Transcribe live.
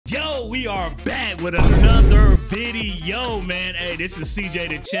Yo, we are back with another video, man. Hey, this is CJ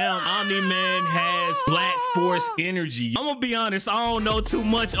the Champ. Omni Man has Black Force energy. I'm gonna be honest, I don't know too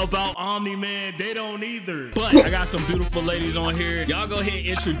much about Omni Man. They don't either. But I got some beautiful ladies on here. Y'all go ahead and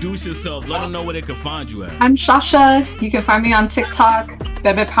introduce yourself. Let them know where they can find you at. I'm SHASHA. You can find me on TikTok,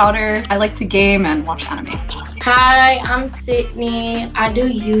 Bebe Powder. I like to game and watch anime. Hi, I'm Sidney. I do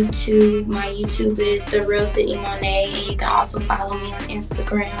YouTube. My YouTube is The Real Sidney Monet. You can also follow me on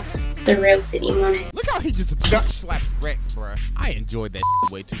Instagram, The Real Sidney Monet. Look how he just duck slaps Rex, bruh. I enjoyed that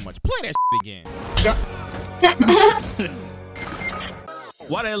way too much. Play that again.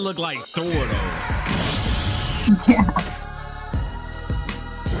 Why that look like Thor though? Yeah.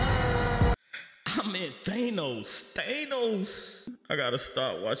 I mean Thanos. I gotta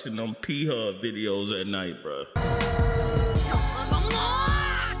start watching them 𝐕 videos at night, bro.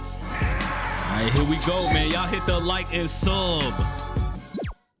 Alright, here we go, man. Y'all hit the like and sub.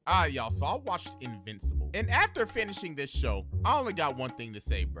 Alright, y'all, so I watched Invincible. And after finishing this show, I only got one thing to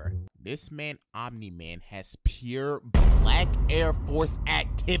say, bruh. This man, Omni Man, has pure Black Air Force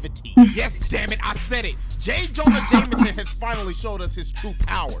activity. Yes, damn it, I said it. J. Jonah Jameson has finally showed us his true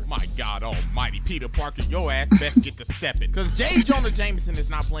power. My God almighty, Peter Parker, your ass best get to stepping. Cause J. Jonah Jameson is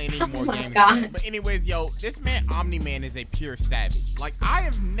not playing any more games. But anyways, yo, this man, Omni Man, is a pure savage. Like, I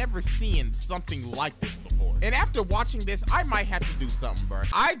have never seen something like this before. And after watching this, I might have to do something, bro.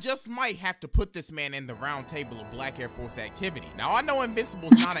 I just might have to put this man in the round table of Black Air Force activity. Now, I know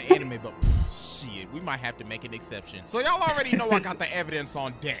Invincible's not an anime, but shit, we might have to make an exception. So y'all already know I got the evidence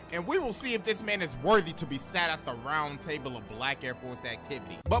on deck, and we will see if this man is worthy to be sat at the round table of Black Air Force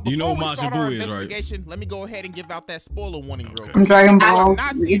activity. But before we start our investigation, let me go ahead and give out that spoiler warning real quick. Dragon Ball. I have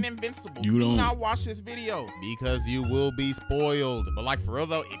not seen Invincible. Do not watch this video because you will be spoiled. But like for real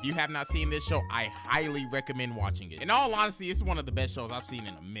though, if you have not seen this show, I highly recommend watching it. In all honesty, it's one of the best shows I've seen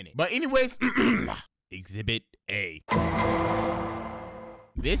in a minute. But anyways, Exhibit A.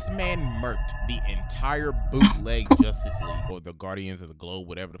 This man murked the entire bootleg Justice League, or the Guardians of the Globe,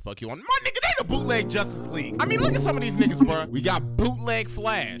 whatever the fuck you want. My nigga, they the bootleg Justice League. I mean, look at some of these niggas, bro. We got bootleg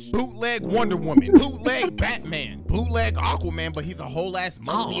Flash, bootleg Wonder Woman, bootleg Batman, bootleg Aquaman, but he's a whole ass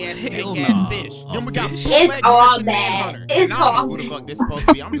musty ass big ass fish. Then we got bootleg Martian Manhunter. And I don't know who the fuck this supposed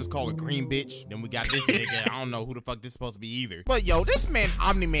to be. I'm just calling Green Bitch. Then we got this nigga. I don't know who the fuck this supposed to be either. But yo, this man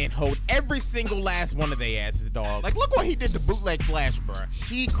Omni Man hold every single last one of their asses, dog. Like, look what he did to bootleg Flash, bro.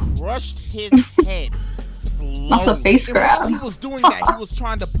 He crushed his head slowly. That's a face grab. He was doing that. He was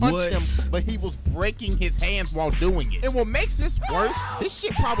trying to punch him, but he was breaking his hands while doing it. And what makes this worse, this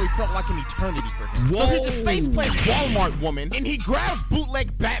shit probably felt like an eternity for him. Whoa. So he just face plants Walmart woman, and he grabs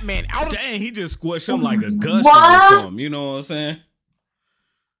bootleg Batman out of— Dang, he just squished him like a gusher or something. You know what I'm saying?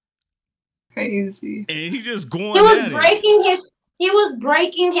 Crazy. And he just going He was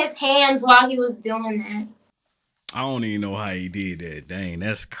breaking his hands while he was doing that. I don't even know how he did that. Dang,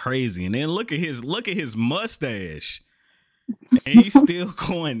 that's crazy. And then look at his mustache. And he's still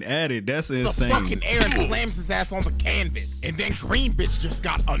going at it. That's insane. The fucking Aaron slams his ass on the canvas, and then Green Bitch just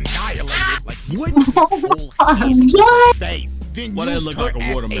got annihilated. Like, what? His whole face. Then used look her like a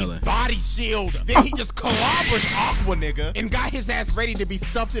as watermelon. a body shield. Then he just clobbers Aqua nigga and got his ass ready to be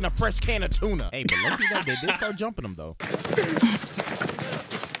stuffed in a fresh can of tuna. Hey, but lucky though, they did start jumping him though.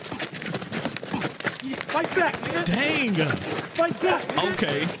 Fight back, nigga. Dang. Fight back, nigga.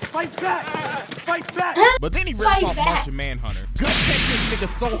 Okay. Fight back. Fight back. But then he rips off Martian Manhunter. Gut checks this nigga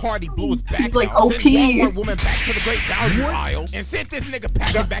so hard he blew his back out. Like OP. Sent Walmart woman back to the Great Value aisle and sent this nigga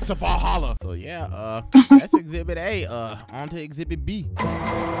packing back to Valhalla. So yeah, that's Exhibit A. On to Exhibit B.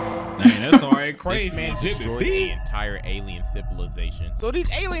 Dang, that's alright. Crazy. This man destroyed the entire alien civilization. So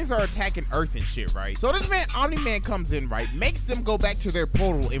these aliens are attacking Earth and shit, right? So this man, Omni Man, comes in, right? Makes them go back to their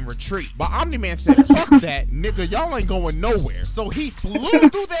portal and retreat. But Omni Man said, fuck that, nigga, y'all ain't going nowhere. So he flew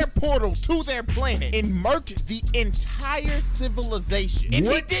through their portal to their planet and murked the entire civilization. And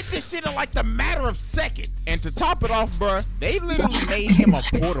he did this shit in like the matter of seconds. And to top it off, bruh, they literally made him a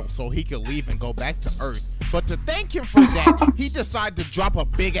portal so he could leave and go back to Earth. But to thank him for that, he decided to drop a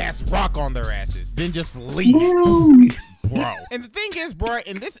big ass rock on their asses, then just leave. Bro. And the thing is, bro,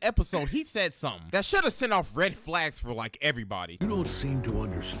 in this episode, he said something that should have sent off red flags for like everybody. You don't seem to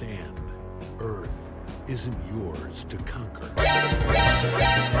understand. Earth isn't yours to conquer.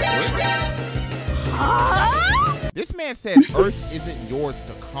 This man said Earth isn't yours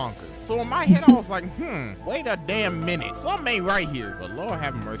to conquer. So in my head, I was like, wait a damn minute. Something ain't right here. But Lord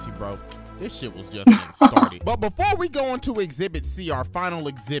have mercy, bro. This shit was just getting started. But before we go into Exhibit C, our final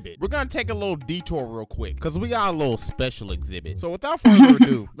exhibit, we're gonna take a little detour real quick because we got a little special exhibit. So without further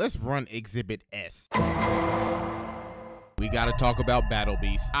ado, let's run Exhibit S. We gotta talk about Battle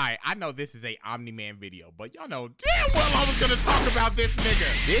Beast. Alright, I know this is a Omni-Man video, but y'all know damn well I was gonna talk about this nigga.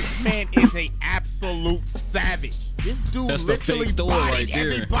 This man is a absolute savage. This dude literally bodied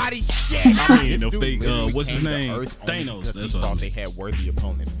everybody's shit. I mean, the fake, what's his name? Thanos. That's he thought they had worthy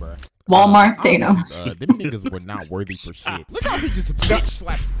opponents, bro. Walmart Thanos. Them niggas were not worthy for shit. Look how he just bitch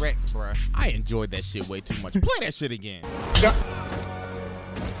slaps Rex, bro. I enjoyed that shit way too much. Play that shit again.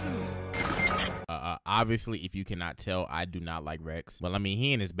 Obviously, if you cannot tell, I do not like Rex. Well, I mean,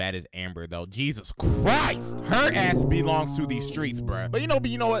 he ain't as bad as Amber, though. Jesus Christ. Her ass belongs to these streets, bruh. But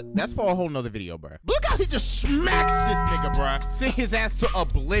you know what? That's for a whole nother video, bruh. Look how he just smacks this nigga, bruh. Sent his ass to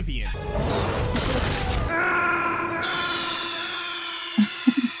oblivion.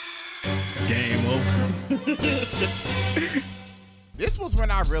 Game over. This was when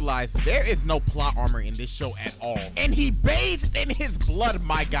I realized there is no plot armor in this show at all. And he bathed in his blood,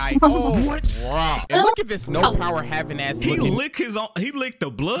 my guy. Oh, what? Wow. And look at this no power having ass looking. He licked his own, he licked the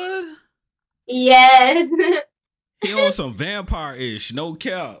blood? Yes. He on some vampire-ish, no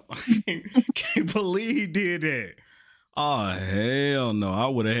cap. Can't believe he did that. Oh, hell no. I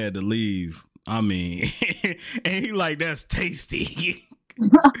would have had to leave. I mean, and he like, that's tasty.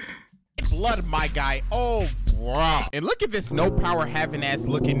 Blood, my guy. Oh, wow. And look at this no power having ass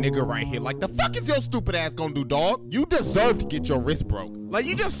looking nigga right here. Like, the fuck is your stupid ass gonna do, dog? You deserve to get your wrist broke. Like,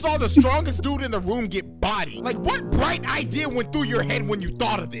 you just saw the strongest dude in the room get bodied. Like, what bright idea went through your head when you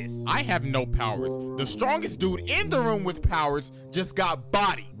thought of this? I have no powers. The strongest dude in the room with powers just got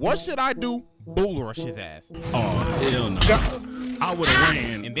bodied. What should I do? Bull rush his ass. Oh, hell no. I would have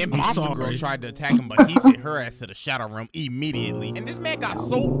ran. And then Monster Girl tried to attack him, but he sent her ass to the Shadow Realm immediately. And this man got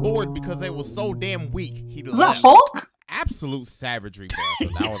so bored because they were so damn weak. He left. Is that Hulk? Absolute savagery, bro.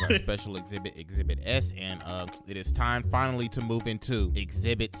 So that was our special exhibit, Exhibit S, and it is time finally to move into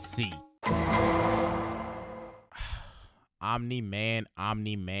Exhibit C. Omni-Man,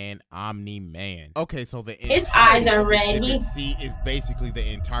 Omni-Man, Omni-Man. Okay, so his eyes are red. Exhibit C is basically the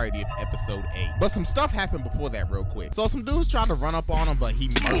entirety of episode 8. But some stuff happened before that real quick. So some dudes tried to run up on him, but he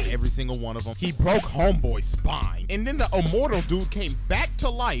murked every single one of them. He broke Homeboy's spine. And then the immortal dude came back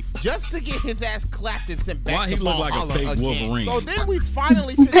to life just to get his ass clapped and sent back to Valhalla like a fake Wolverine. So then we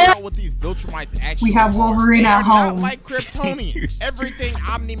finally figured out what these Viltrumites actually We have Wolverine at home. Not like Kryptonians. Everything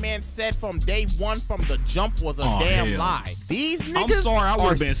Omni-Man said from day one from the jump was a damn lie. These niggas I'm sorry, I would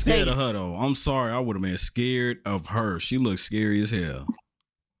have been scared safe. of her though. I'm sorry, I would have been scared of her. She looks scary as hell.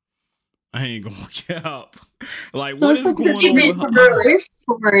 I ain't gonna cap. Like, what is going on with her?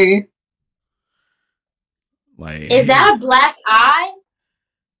 Story. Like, is that a black eye?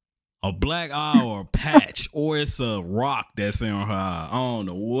 A black eye or a patch, or it's a rock that's in her eye. I don't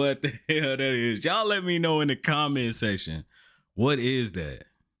know what the hell that is. Y'all let me know in the comment section. What is that?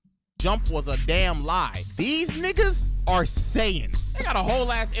 Jump was a damn lie. These niggas are Saiyans. They got a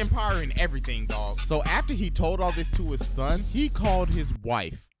whole ass empire and everything, dog. So after he told all this to his son, he called his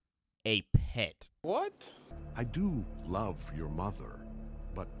wife a pet. What? I do love your mother,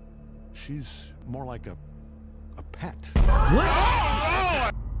 but she's more like a pet. What?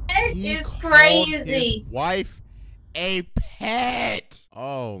 That He is called crazy. his wife a pet.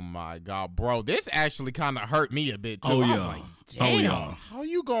 Oh my god, bro. This actually kind of hurt me a bit too. Oh, I was yeah. like, Oh, damn, yeah. how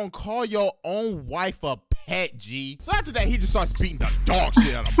you gonna call your own wife a pet, G? So after that, he just starts beating the dog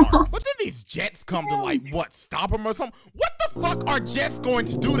shit out of Mark. But then these jets come to, like, what, stop him or something? What the fuck are jets going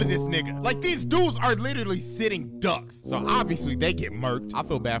to do to this nigga? Like, these dudes are literally sitting ducks. So obviously they get murked. I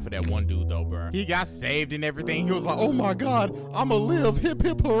feel bad for that one dude though, bro. He got saved and everything. He was like, oh my god, I'ma live, hip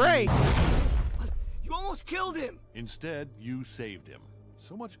hip hooray. You almost killed him. Instead, you saved him.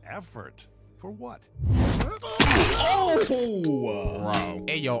 So much effort. For what? Oh, Bro.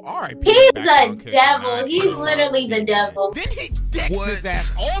 Hey, yo, R.I.P. He's the devil. He's literally the devil. Then he decks his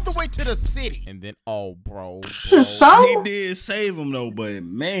ass all the way to the city. And then, oh, bro. So he did save him though, but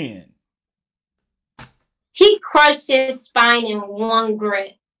man, He crushed his spine in one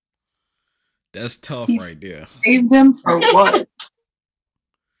grip. that's tough right there. saved him for what?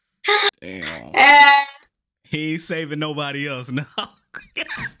 Damn. He ain't saving nobody else now.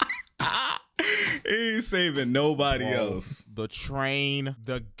 He ain't saving nobody else. The train,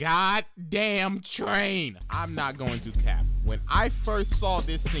 the goddamn train. I'm not going to cap. When I first saw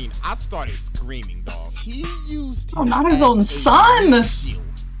this scene, I started screaming, dog. He used him not his as own a son. shield.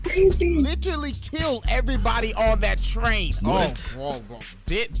 Crazy. Literally kill everybody on that train. What? Oh, bro.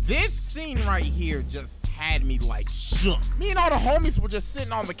 This scene right here just had me like shook. Me and all the homies were just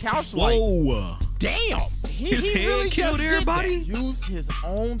sitting on the couch like, Whoa. damn. His he head really killed just everybody? did that. Used his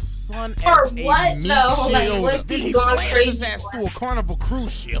own son For as what, a meat though? Like, shield. what's Then he he going slammed crazy his ass for? through a Carnival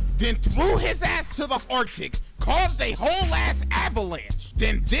cruise ship. Then threw his ass to the Arctic. caused a whole ass avalanche,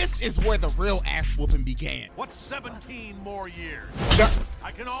 then this is where the real ass whooping began. What's 17 more years?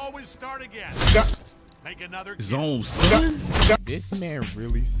 I can always start again. Make another His own son? This man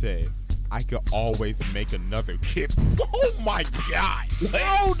really said, I could always make another kid. Oh my God.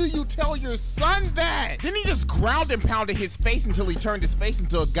 How do you tell your son that? Then he just ground and pounded his face until he turned his face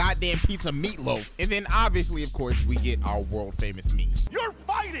into a goddamn piece of meatloaf. And then obviously, of course, we get our world famous meme. You're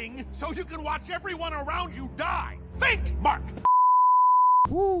fighting so you can watch everyone around you die. Think, Mark.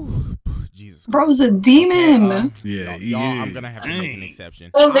 Whew. Jesus Christ. Bro's a demon. Yeah, y'all, I'm gonna have to make an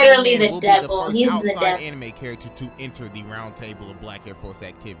exception. He's literally Omni-Man the will devil. Be the He's first the outside devil. anime character to enter the round table of Black Air Force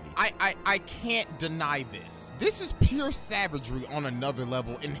activity. I can't deny this. This is pure savagery on another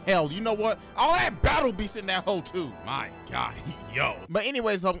level. And hell, you know what? All that battle beast in that hole too. My God, yo. But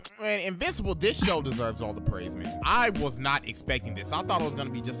anyways, man, Invincible, this show deserves all the praise, man. I was not expecting this. I thought it was gonna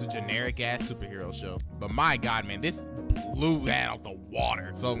be just a generic ass superhero show. But my God, man, this blew that out the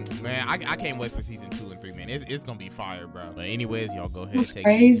water. So, man, I can't wait for season 2 and 3, man. It's gonna be fire, bro. But anyways, y'all go ahead and take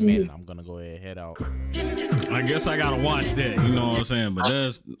crazy. it, man. I'm gonna go ahead and head out. I guess I gotta watch that. You know what I'm saying? But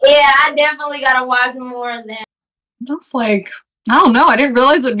that's Yeah, I definitely gotta watch more of that. That's like, I don't know. I didn't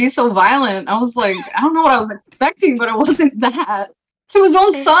realize it would be so violent. I was like, I don't know what I was expecting, but it wasn't that. To his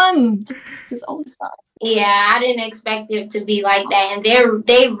own son. His own son. Yeah, I didn't expect it to be like that, and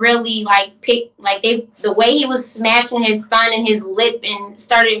they really like picked like the way he was smashing his son in his lip and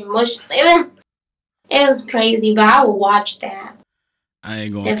started mush. It was crazy, but I will watch that. I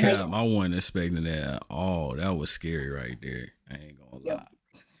ain't gonna cap. I wasn't expecting that at all. That was scary right there. I ain't gonna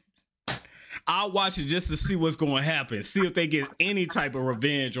lie. I'll watch it just to see what's gonna happen. See if they get any type of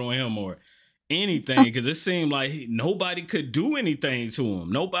revenge on him or anything, because it seemed like nobody could do anything to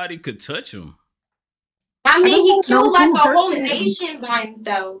him. Nobody could touch him. I mean, he killed like a whole him. nation by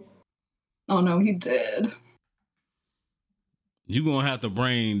himself. Oh no, he did. You gonna have to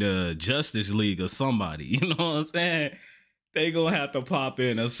bring the Justice League or somebody. You know what I'm saying? They gonna have to pop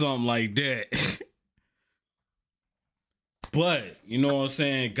in or something like that. But, you know what I'm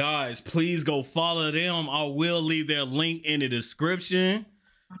saying? Guys, please go follow them. I will leave their link in the description.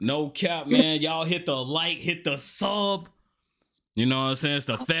 No cap, man. Y'all hit the like, hit the sub. You know what I'm saying? It's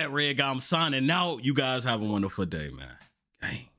the Fat Red Guy. I'm signing out. You guys have a wonderful day, man. Dang.